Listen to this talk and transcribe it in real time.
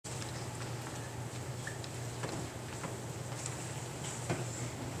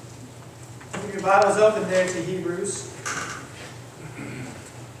Your Bible's open there to Hebrews.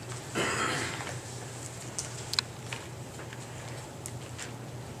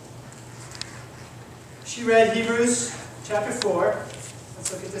 She read Hebrews chapter 4.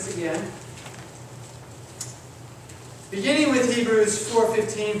 Let's look at this again. Beginning with Hebrews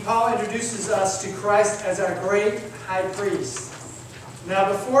 4:15, Paul introduces us to Christ as our great high priest.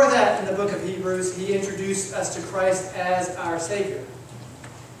 Now before that, in the book of Hebrews, he introduced us to Christ as our Savior.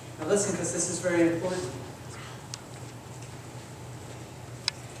 Now listen, because this is very important.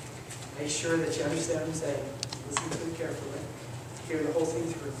 Make sure that you understand what I'm saying. Listen to it carefully. Hear the whole thing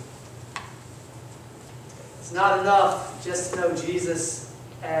through. It's not enough just to know Jesus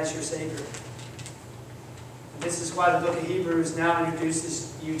as your Savior. And this is why the book of Hebrews now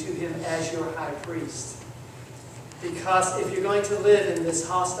introduces you to Him as your high priest. Because if you're going to live in this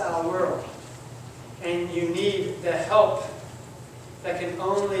hostile world, and you need the help that can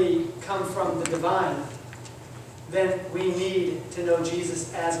only come from the divine, then we need to know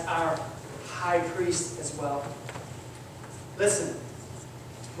Jesus as our high priest as well. Listen,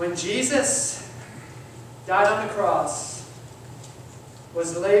 when Jesus died on the cross,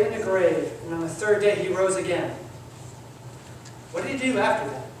 was laid in the grave, and on the third day He rose again, what did He do after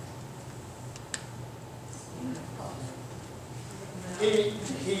that?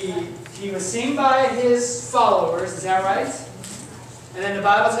 He was seen by His followers, is that right? And then the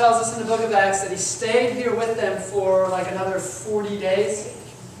Bible tells us in the book of Acts that He stayed here with them for like another 40 days,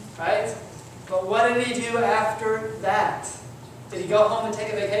 right? But what did He do after that? Did He go home and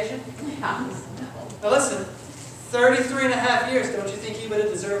take a vacation? Now listen, 33 and a half years, don't you think He would have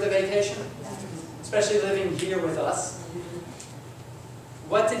deserved a vacation? Especially living here with us.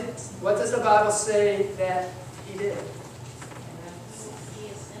 What does the Bible say that He did?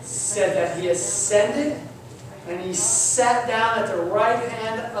 Said that He ascended and He sat down at the right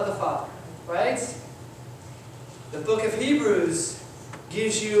hand of the Father. Right? The book of Hebrews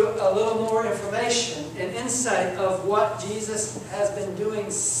gives you a little more information and insight of what Jesus has been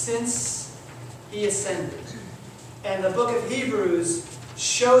doing since He ascended. And the book of Hebrews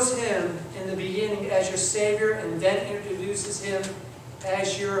shows Him in the beginning as your Savior and then introduces Him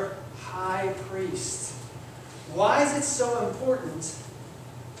as your high priest. Why is it so important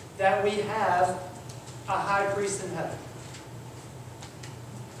that we have a high priest in heaven?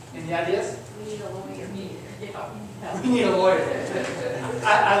 Any ideas? We need a lawyer. We need a lawyer.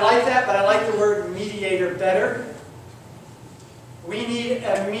 I like that, but I like the word mediator better. We need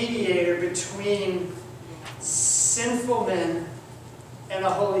a mediator between sinful men and a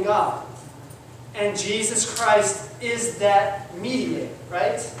holy God. And Jesus Christ is that mediator,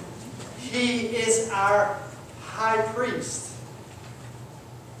 right? He is our high priest.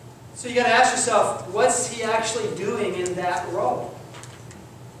 So you got to ask yourself, what's He actually doing in that role?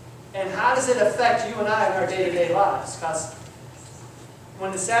 And how does it affect you and I in our day-to-day lives? Because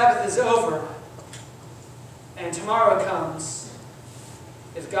when the Sabbath is over and tomorrow comes,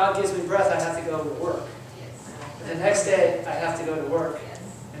 if God gives me breath, I have to go to work. The next day, I have to go to work.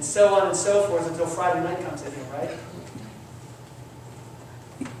 And so on and so forth until Friday night comes in here, right?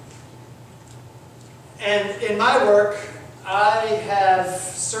 And in my work, I have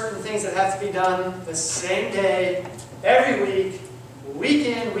certain things that have to be done the same day, every week, week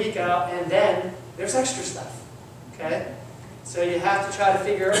in, week out, and then there's extra stuff. Okay? So you have to try to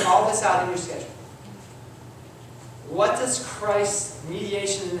figure all this out in your schedule. What does Christ's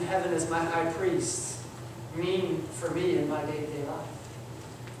mediation in heaven as my high priest mean for me in my day-to-day life?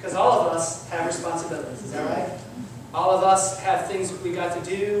 Because all of us have responsibilities, is that right? All of us have things we got to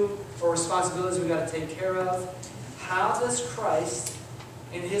do or responsibilities we got to take care of. How does Christ,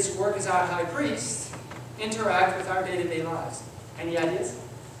 in His work as our high priest, interact with our day-to-day lives? Any ideas?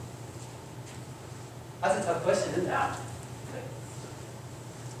 That's a tough question, isn't it?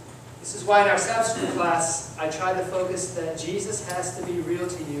 This is why in our Sabbath school class, I try to focus that Jesus has to be real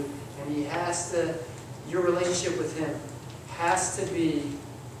to you, and your relationship with Him has to be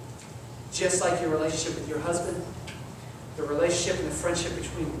just like your relationship with your husband, the relationship and the friendship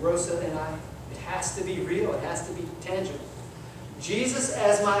between Rosa and I. It has to be real. It has to be tangible. Jesus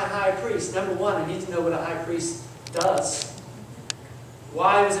as my high priest. Number one, I need to know what a high priest does.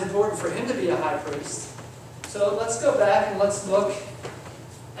 Why it was important for Him to be a high priest. So let's go back and let's look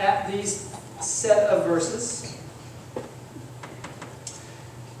at these set of verses.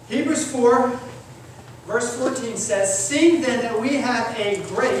 Hebrews 4, verse 14 says, "Seeing then that we have a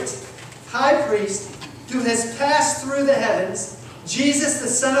great high priest who has passed through the heavens, Jesus the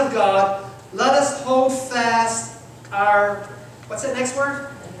Son of God, let us hold fast our," what's that next word?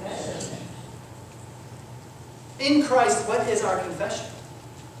 Confession. In Christ, what is our confession?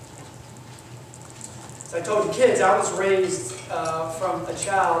 As I told the kids, I was raised from a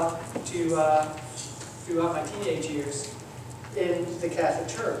child to throughout my teenage years in the Catholic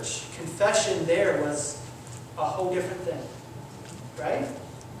Church. Confession there was a whole different thing, right?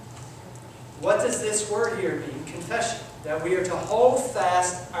 What does this word here mean? Confession. That we are to hold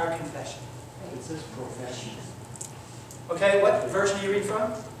fast our confession. It says profession. Okay, what version are you reading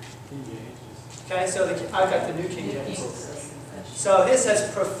from? King James. Okay, so I've got the New King James. So it says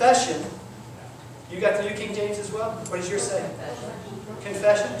profession. You got the New King James as well? What does yours say?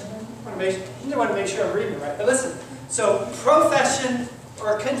 Confession? You want to make sure I'm reading it right. But listen, so profession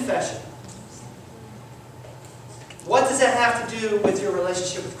or confession. What does that have to do with your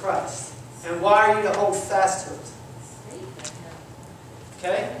relationship with Christ? And why are you to hold fast to it?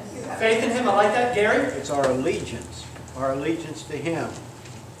 Okay? Faith in Him, I like that. Gary? It's our allegiance to Him.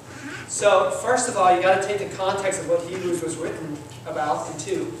 So, first of all, you got to take the context of what Hebrews was written about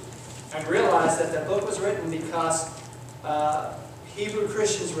into, and realize that the book was written because Hebrew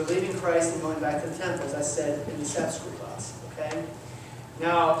Christians were leaving Christ and going back to the temple, as I said in the Sabbath school class. Okay?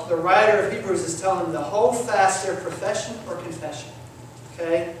 Now, the writer of Hebrews is telling them to hold fast their profession or confession.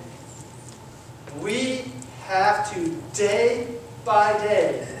 Okay? We have to, day by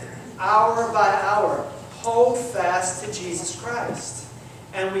day, hour by hour, hold fast to Jesus Christ.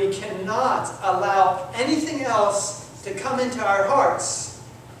 And we cannot allow anything else to come into our hearts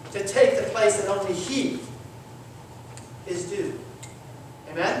to take the place that only He is due.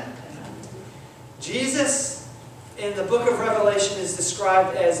 Amen? Jesus, in the book of Revelation, is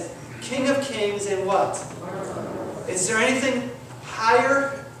described as King of Kings and what? Is there anything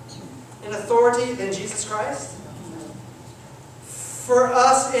higher in authority than Jesus Christ? For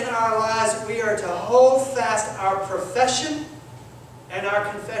us in our lives, we are to hold fast our profession and our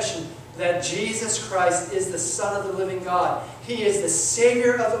confession that Jesus Christ is the Son of the living God. He is the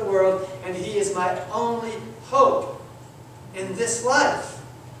Savior of the world, and He is my only hope in this life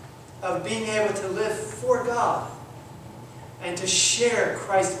of being able to live for God and to share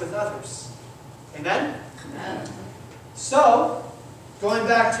Christ with others. Amen? Amen. So, going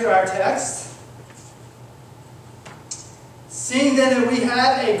back to our text, seeing then that we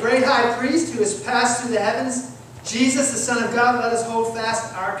have a great high priest who has passed through the heavens, Jesus, the Son of God, let us hold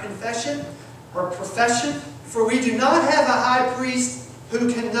fast our confession or profession. For we do not have a high priest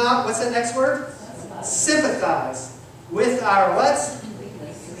who cannot, what's that next word? Sympathize with our what?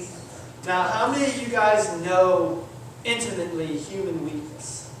 Now, how many of you guys know intimately human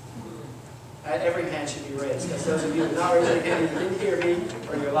weakness? Every hand should be raised, because those of you who are not raising your hand, you didn't hear me,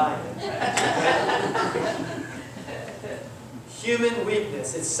 or you're lying. Human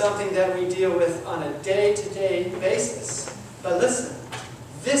weakness. It's something that we deal with on a day-to-day basis. But listen,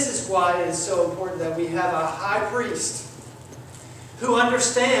 this is why it is so important that we have a high priest who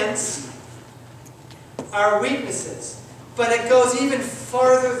understands our weaknesses. But it goes even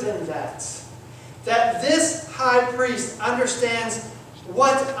farther than that. That this high priest understands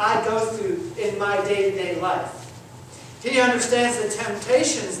what I go through in my day-to-day life. He understands the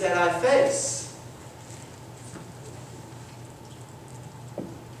temptations that I face.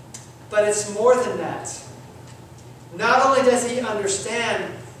 But it's more than that. Not only does He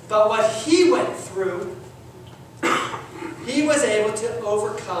understand, but what He went through, He was able to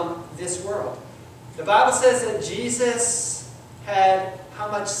overcome this world. The Bible says that Jesus had how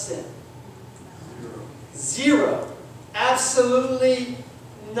much sin? Zero. Absolutely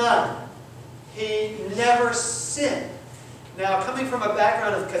none. He never sinned. Now, coming from a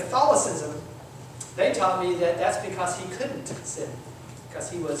background of Catholicism, they taught me that that's because He couldn't sin,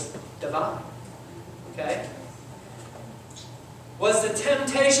 because He was divine. Okay? Was the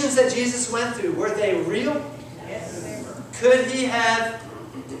temptations that Jesus went through, were they real? Yes. Could He have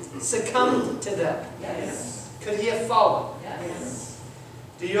succumbed to them? Yes. Could He have fallen? Yes.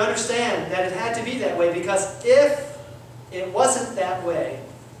 Do you understand that it had to be that way? Because if it wasn't that way,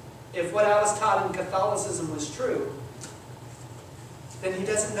 if what I was taught in Catholicism was true, then He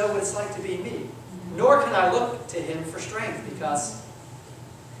doesn't know what it's like to be me. Nor can I look to Him for strength, because,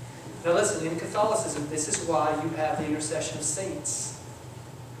 now listen, in Catholicism, this is why you have the intercession of saints.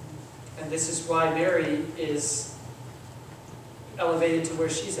 And this is why Mary is elevated to where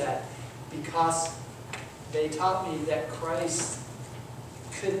she's at. Because they taught me that Christ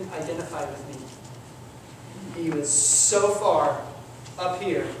couldn't identify with me. He was so far up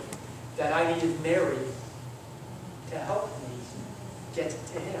here that I needed Mary to help me get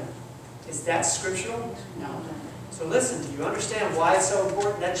to Him. Is that scriptural? No. So listen, do you understand why it's so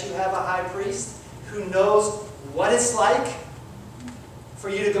important that you have a high priest who knows what it's like for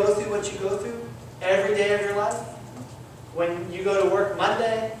you to go through what you go through every day of your life? When you go to work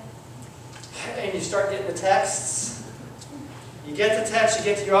Monday, and you start getting the texts. You get the text, you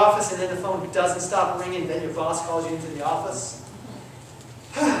get to your office, and then the phone doesn't stop ringing, then your boss calls you into the office.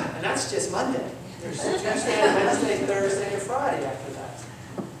 And that's just Monday. There's Tuesday, Wednesday, Thursday, and Friday after that.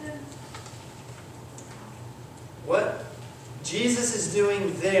 What Jesus is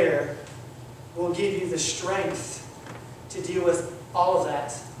doing there will give you the strength to deal with all of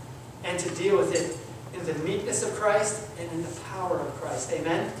that and to deal with it in the meekness of Christ and in the power of Christ.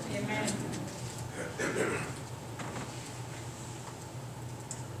 Amen? Amen.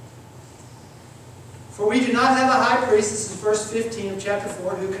 For we do not have a high priest, this is verse 15 of chapter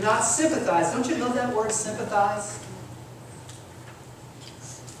 4, who cannot sympathize. Don't you love that word, sympathize?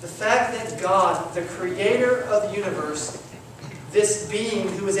 The fact that God, the creator of the universe, this being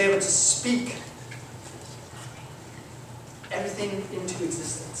who is able to speak everything into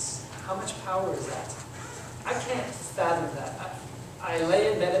existence. How much power is that? I can't fathom that. I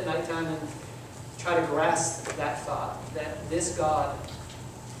lay in bed at nighttime and try to grasp that thought, that this God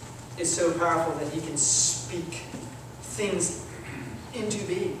is so powerful that He can speak things into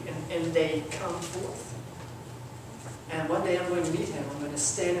being, and they come forth. And one day I'm going to meet Him. I'm going to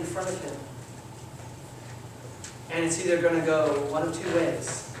stand in front of Him. And it's either going to go one of two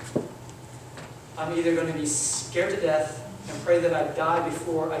ways. I'm either going to be scared to death and pray that I die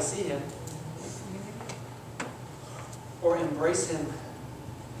before I see Him, or embrace Him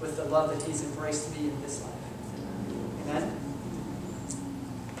with the love that He's embraced me in this life. Amen?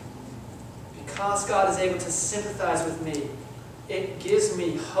 Because God is able to sympathize with me, it gives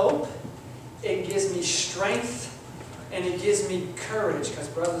me hope, it gives me strength, and it gives me courage. Because,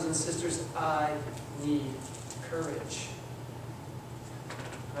 brothers and sisters, I need courage.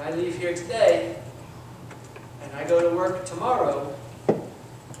 When I leave here today, and I go to work tomorrow,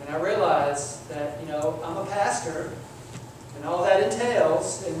 and I realize that, I'm a pastor, and all that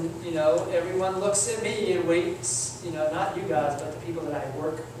entails, and, everyone looks at me and waits, not you guys, but the people that I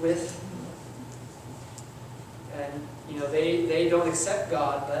work with. And, they don't accept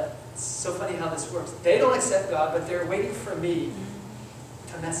God, but it's so funny how this works. They don't accept God, but they're waiting for me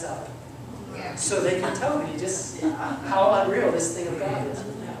to mess up. Yeah. So they can tell me just how unreal this thing of God is.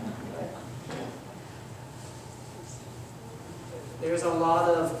 There's a lot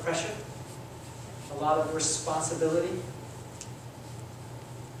of pressure, a lot of responsibility.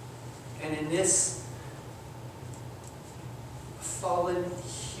 And in this fallen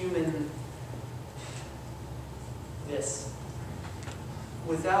human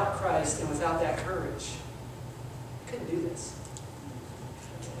without Christ and without that courage, I couldn't do this.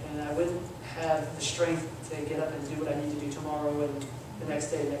 And I wouldn't have the strength to get up and do what I need to do tomorrow and the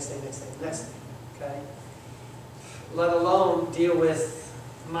next day, the next day, the next day, the next day. Okay? Let alone deal with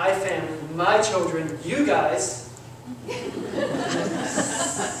my family, my children, you guys. Okay,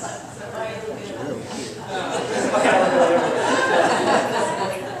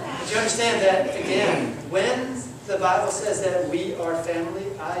 but you understand that, again, when the Bible says that we are family,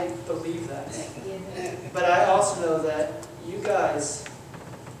 I believe that. But I also know that you guys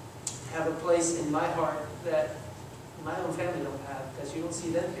have a place in my heart that my own family don't have, because you don't see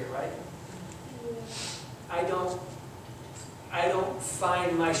them here, right? I don't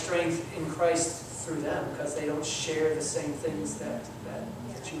find my strength in Christ through them, because they don't share the same things that you and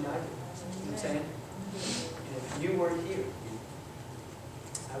I do. You know what I'm saying? And if you weren't here,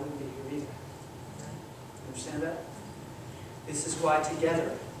 I wouldn't be here either. Understand that? This is why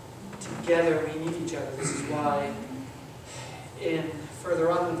together we need each other. This is why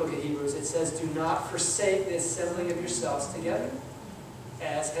further on in the book of Hebrews it says, do not forsake the assembling of yourselves together,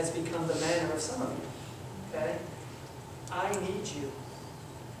 as has become the manner of some of you. Okay? I need you.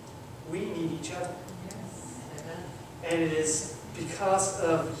 We need each other. And it is because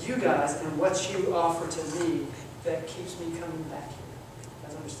of you guys and what you offer to me that keeps me coming back here. You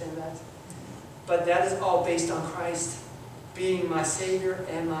guys understand that? But that is all based on Christ being my Savior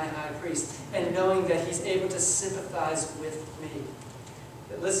and my High Priest, and knowing that He's able to sympathize with me.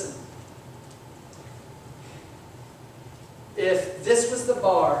 But listen, if this was the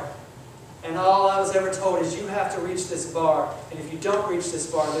bar, and all I was ever told is you have to reach this bar, and if you don't reach this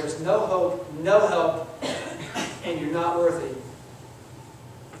bar, there's no hope, no help, and you're not worthy,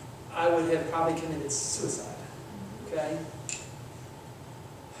 I would have probably committed suicide. Okay?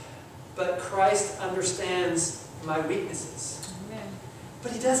 But Christ understands my weaknesses. Amen.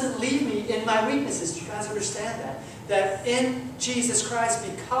 But He doesn't leave me in my weaknesses. Do you guys understand that? That in Jesus Christ,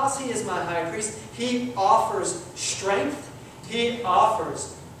 because He is my high priest, He offers strength, He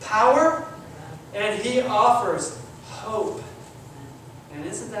offers power, and He offers hope. And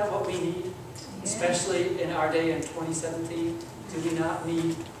isn't that what we need? Especially in our day in 2017. Do we not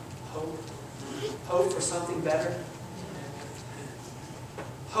need hope? Hope for something better.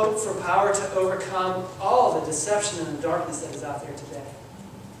 Hope for power to overcome all the deception and the darkness that is out there today.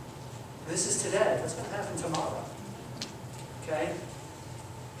 This is today. What's going to happen tomorrow? Okay?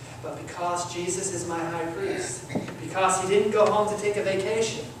 But because Jesus is my high priest, because he didn't go home to take a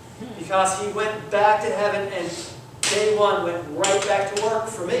vacation, because he went back to heaven and day one went right back to work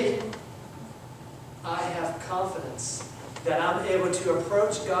for me, I have confidence that I'm able to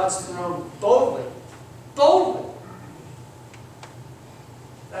approach God's throne boldly. Boldly.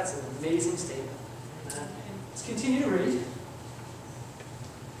 That's an amazing statement. Let's continue to read.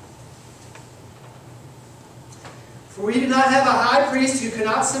 For we do not have a high priest who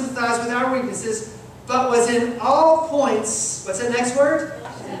cannot sympathize with our weaknesses, but was in all points, what's the next word?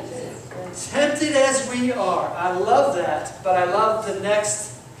 Tempted as we are. I love that, but I love the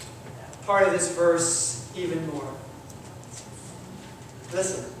next part of this verse even more.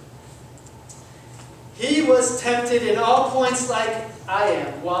 Listen. He was tempted in all points like I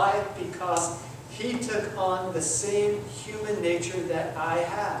am. Why? Because he took on the same human nature that I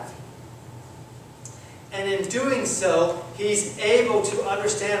have. And in doing so, he's able to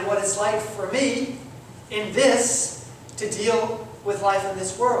understand what it's like for me in this to deal with life in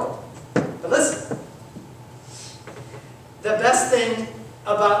this world. But listen, the best thing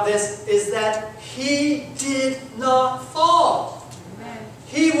about this is that he did not fall. Amen.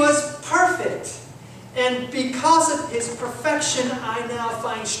 He was perfect. And because of his perfection, I now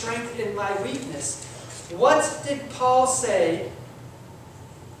find strength in my weakness. What did Paul say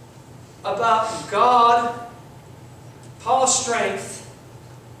about God, Paul's strength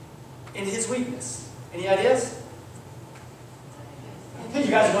in his weakness? Any ideas? You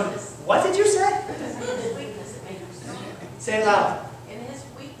guys are going, what did you say? In his weakness, it made him stronger. Say it loud. In his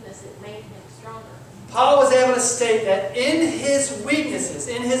weakness, it made him stronger. Paul was able to state that in his weaknesses,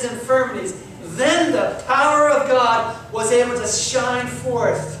 in his infirmities, then the power of God was able to shine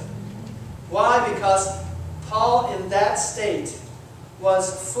forth. Why? Because Paul in that state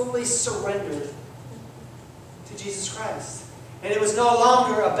was fully surrendered to Jesus Christ. And it was no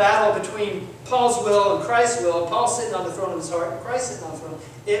longer a battle between Paul's will and Christ's will, Paul sitting on the throne of his heart and Christ sitting on the throne.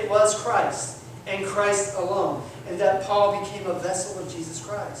 It was Christ and Christ alone. And that Paul became a vessel of Jesus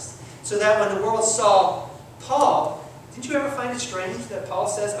Christ. So that when the world saw Paul, didn't you ever find it strange that Paul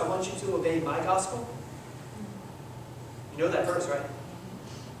says, I want you to obey my gospel? You know that verse, right?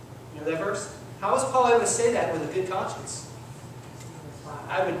 You know that verse? How was Paul able to say that with a good conscience?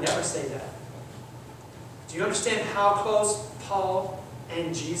 I would never say that. Do you understand how close Paul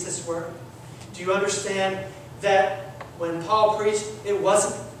and Jesus were? Do you understand that when Paul preached, it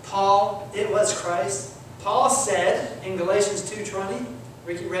wasn't Paul, it was Christ? Paul said in Galatians 2:20,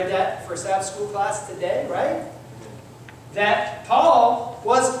 Ricky read that for Sabbath school class today, right? That Paul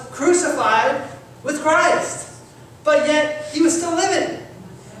was crucified with Christ. But yet, he was still living.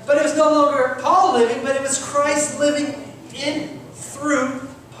 But it was no longer Paul living, but it was Christ living in, through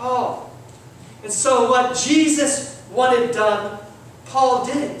Paul. And so what Jesus wanted done, Paul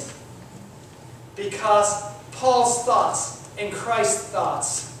didn't. Because Paul's thoughts and Christ's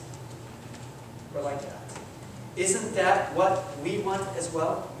thoughts were like that. Isn't that what we want as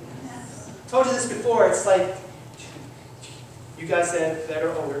well? Yes. I told you this before. It's like, you guys that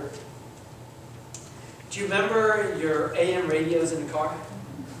are older. Do you remember your AM radios in the car?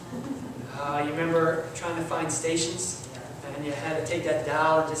 You remember trying to find stations? And you had to take that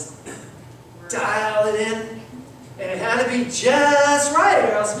dial and just dial it in. And it had to be just right,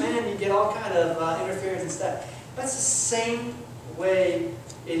 or else, man, you get all kind of interference and stuff. That's the same way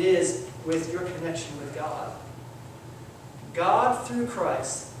it is with your connection with God. God, through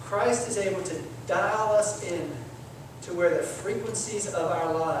Christ, Christ is able to dial us in to where the frequencies of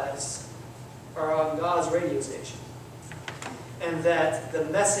our lives are on God's radio station. And that the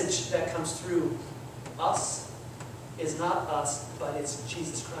message that comes through us is not us, but it's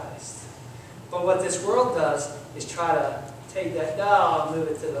Jesus Christ. But what this world does is try to take that dial and move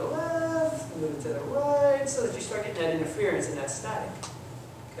it to the left, move it to the right, so that you start getting that interference and that static.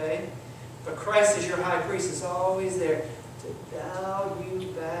 Okay? But Christ as your high priest is always there to dial you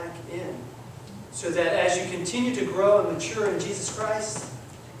back in. So that as you continue to grow and mature in Jesus Christ,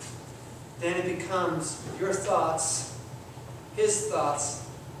 then it becomes your thoughts, His thoughts,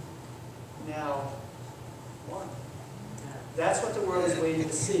 now one. That's what the world is waiting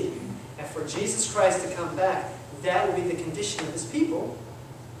to see. And for Jesus Christ to come back, that will be the condition of His people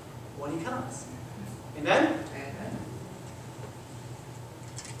when He comes. Amen? Amen.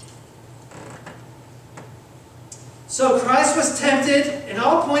 So Christ was tempted in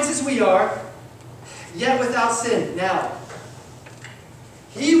all points as we are, yet without sin. Now,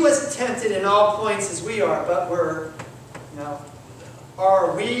 He was tempted in all points as we are, but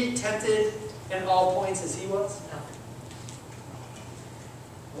are we tempted in all points as he was? No.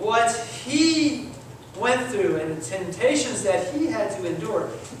 What he went through and the temptations that he had to endure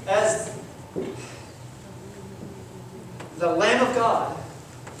as the Lamb of God,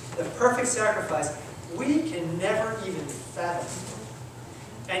 the perfect sacrifice, we can never even fathom.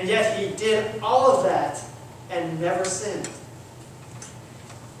 And yet he did all of that and never sinned.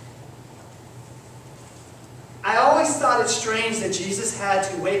 I always thought it strange that Jesus had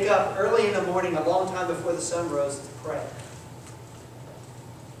to wake up early in the morning, a long time before the sun rose, to pray.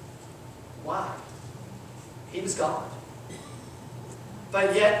 Why? He was God.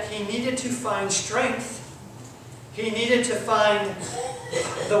 But yet he needed to find strength. He needed to find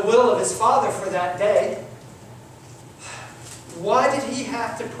the will of his Father for that day. Why did he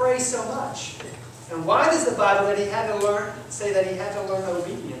have to pray so much? And why does the Bible say that he had to learn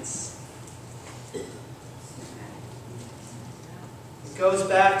obedience? It goes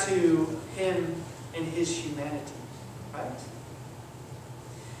back to him and his humanity, right?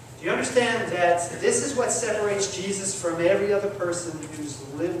 Do you understand that this is what separates Jesus from every other person who's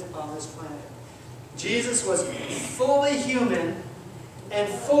lived on this planet? Jesus was fully human and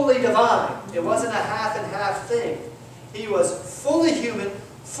fully divine. It wasn't a half and half thing. He was fully human,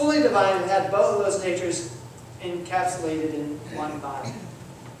 fully divine, and had both of those natures encapsulated in one body.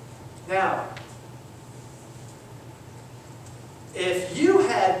 Now, if you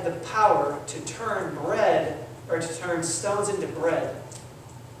had the power to turn bread, or to turn stones into bread,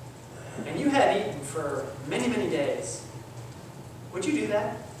 and you had eaten for many, many days, would you do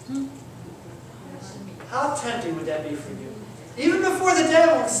that? How tempting would that be for you? Even before the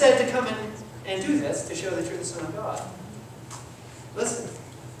devil said to come in and do this, to show that you're the Son of God. Listen,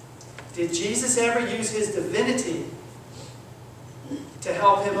 did Jesus ever use his divinity to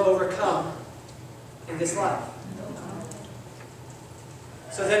help him overcome in this life?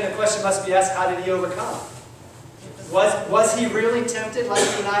 So then the question must be asked, how did he overcome? Was he really tempted like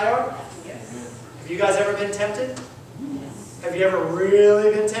you and I are? Yes. Have you guys ever been tempted? Have you ever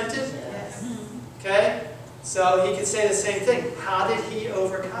really been tempted? Yes. Okay? So he could say the same thing. How did he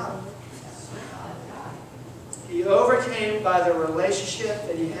overcome? He overcame by the relationship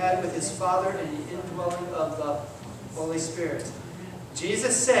that he had with his Father and the indwelling of the Holy Spirit.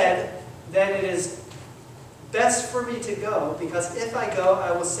 Jesus said that it is best for me to go, because if I go,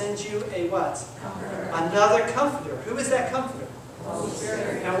 I will send you a what? Comforter. Another comforter. Who is that comforter? Holy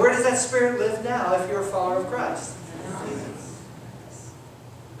Spirit. And where does that Spirit live now if you're a follower of Christ?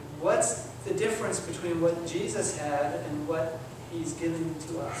 What's the difference between what Jesus had and what he's given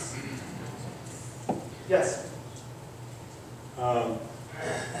to us? Yes? I'm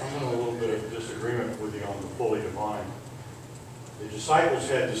in a little bit of disagreement with you on the fully divine. The disciples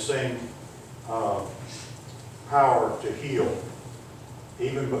had the same power to heal,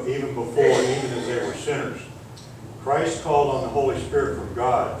 even before, even as they were sinners. Christ called on the Holy Spirit from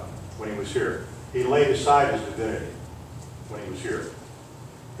God when he was here. He laid aside his divinity when he was here.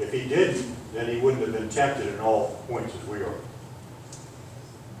 If he didn't, then he wouldn't have been tempted in all points as we are.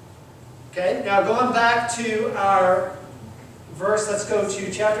 Okay, now going back to our verse, let's go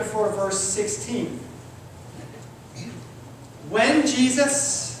to chapter 4, verse 16. When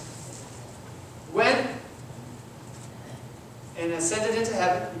Jesus went and ascended into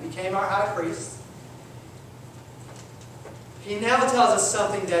heaven, he became our high priest. He now tells us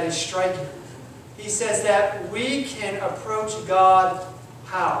something that is striking. He says that we can approach God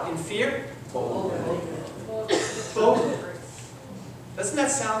how? In fear? Boldly. Doesn't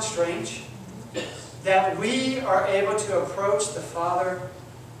that sound strange? That we are able to approach the Father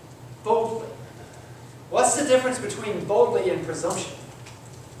boldly. What's the difference between boldly and presumption?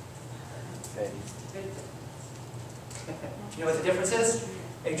 You know what the difference is?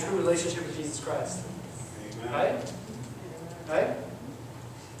 A true relationship with Jesus Christ. Amen. Right? Right?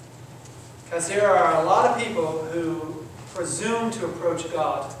 Because there are a lot of people who presume to approach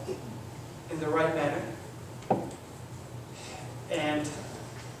God in the right manner. And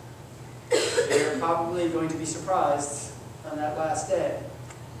they're probably going to be surprised on that last day.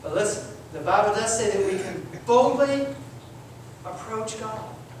 But listen, the Bible does say that we can boldly approach God.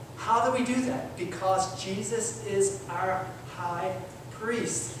 How do we do that? Because Jesus is our high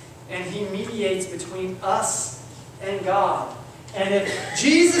priest. And he mediates between us and God. And if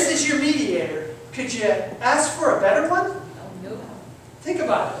Jesus is your mediator, could you ask for a better one? No. Think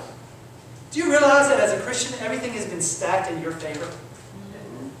about it. Do you realize that as a Christian, everything has been stacked in your favor?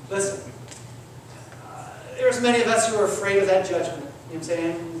 Listen, there's many of us who are afraid of that judgment. You know what I'm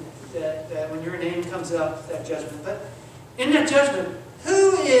saying? That when your name comes up, that judgment. But in that judgment,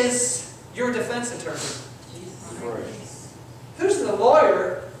 Who is your defense attorney? Christ. Who's the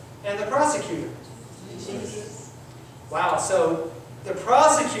lawyer and the prosecutor? Wow, so the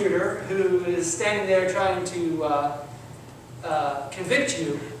prosecutor who is standing there trying to convict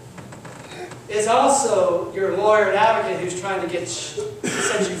you is also your lawyer and advocate who's trying to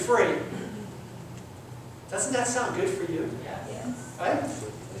set you free. Doesn't that sound good for you? Yes. Right?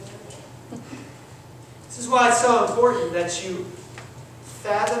 This is why it's so important that you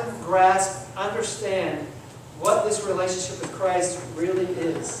fathom, grasp, understand what this relationship with Christ really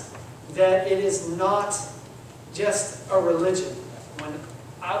is. That it is not just a religion. When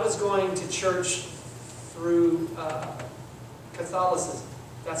I was going to church through Catholicism,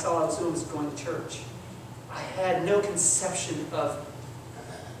 that's all I was doing was going to church. I had no conception of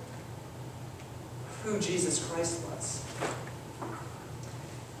who Jesus Christ was.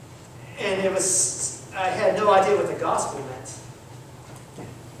 And I had no idea what the gospel meant.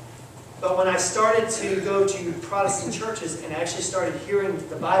 But when I started to go to Protestant churches and actually started hearing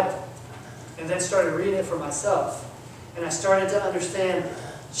the Bible, and then started reading it for myself, and I started to understand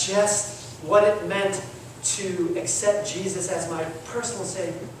just what it meant to accept Jesus as my personal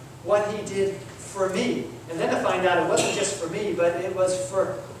Savior, what He did for me, and then to find out it wasn't just for me, but it was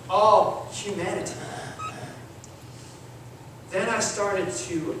for all humanity. Then I started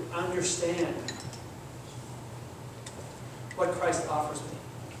to understand what Christ offers me,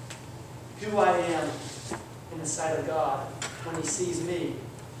 who I am in the sight of God when He sees me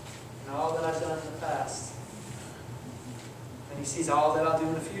and all that I've done in the past, and He sees all that I'll do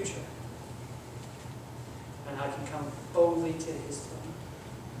in the future, and I can come boldly to His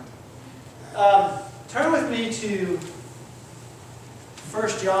throne. Turn with me to 1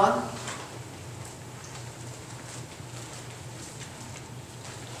 John.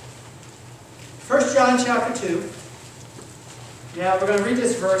 1 John chapter 2. Now we're going to read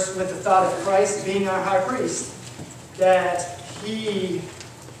this verse with the thought of Christ being our high priest, that He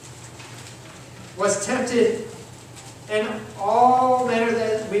was tempted in all manner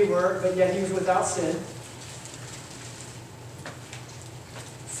that we were, but yet He was without sin.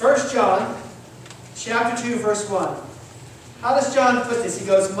 1 John chapter 2 verse 1. How does John put this? He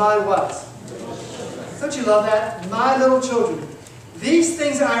goes, my what? Don't you love that? My little children, these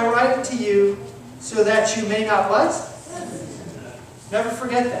things I write to you so that you may not what? Never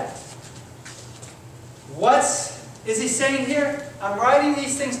forget that. What is he saying here? I'm writing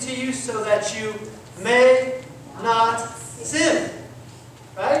these things to you so that you may not sin.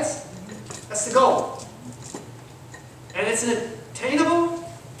 Right? That's the goal. And it's an attainable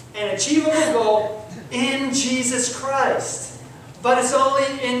and achievable goal in Jesus Christ. But it's only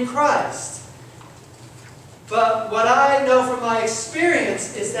in Christ. But what I know from my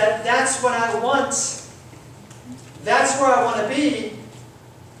experience is that that's what I want. That's where I want to be.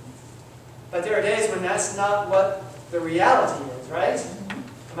 But there are days when that's not what the reality is, right?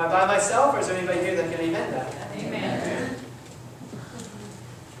 Am I by myself, or is there anybody here that can amen that? Amen.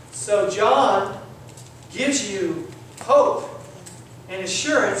 So John gives you hope and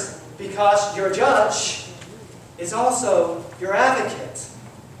assurance because your judge is also your advocate.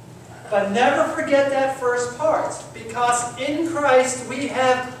 But never forget that first part, because in Christ we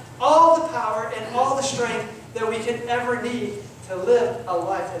have all the power and all the strength that we can ever need to live a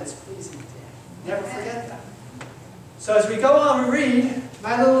life that is pleasing to Him. Never forget that. So as we go on, we read,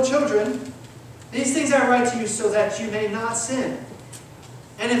 my little children, these things I write to you so that you may not sin.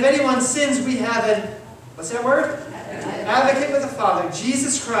 And if anyone sins, we have an, what's that word? Advocate with the Father,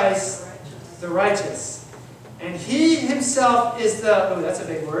 Jesus Christ, the righteous. And He Himself is the, oh, that's a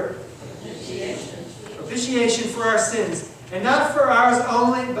big word. Propitiation for our sins. And not for ours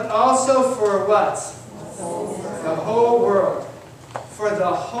only, but also for what? The whole world. For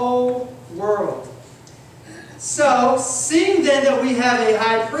the whole world. So, seeing then that we have a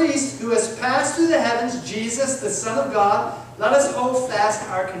high priest who has passed through the heavens, Jesus, the Son of God, let us hold fast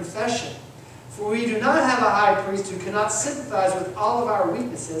our confession. For we do not have a high priest who cannot sympathize with all of our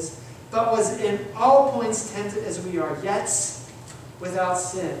weaknesses, but was in all points tempted as we are, yet without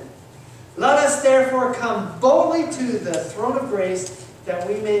sin. Let us therefore come boldly to the throne of grace, that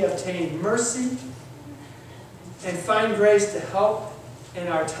we may obtain mercy and find grace to help in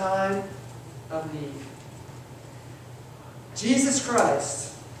our time of need. Jesus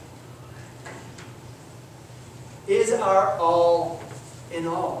Christ is our all in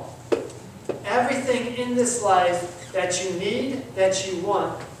all. Everything in this life that you need, that you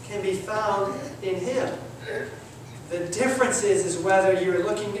want, can be found in Him. The difference is whether you're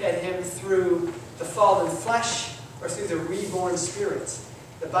looking at Him through the fallen flesh or through the reborn spirit.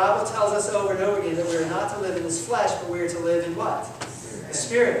 The Bible tells us over and over again that we are not to live in this flesh, but we are to live in what? the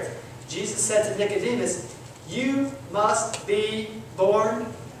Spirit. Jesus said to Nicodemus, you must be born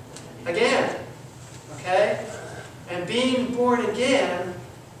again. Okay? And being born again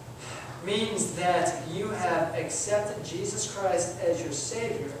means that you have accepted Jesus Christ as your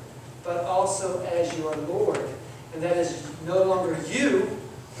Savior, but also as your Lord. And that is no longer you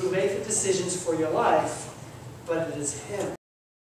who make the decisions for your life, but it is Him.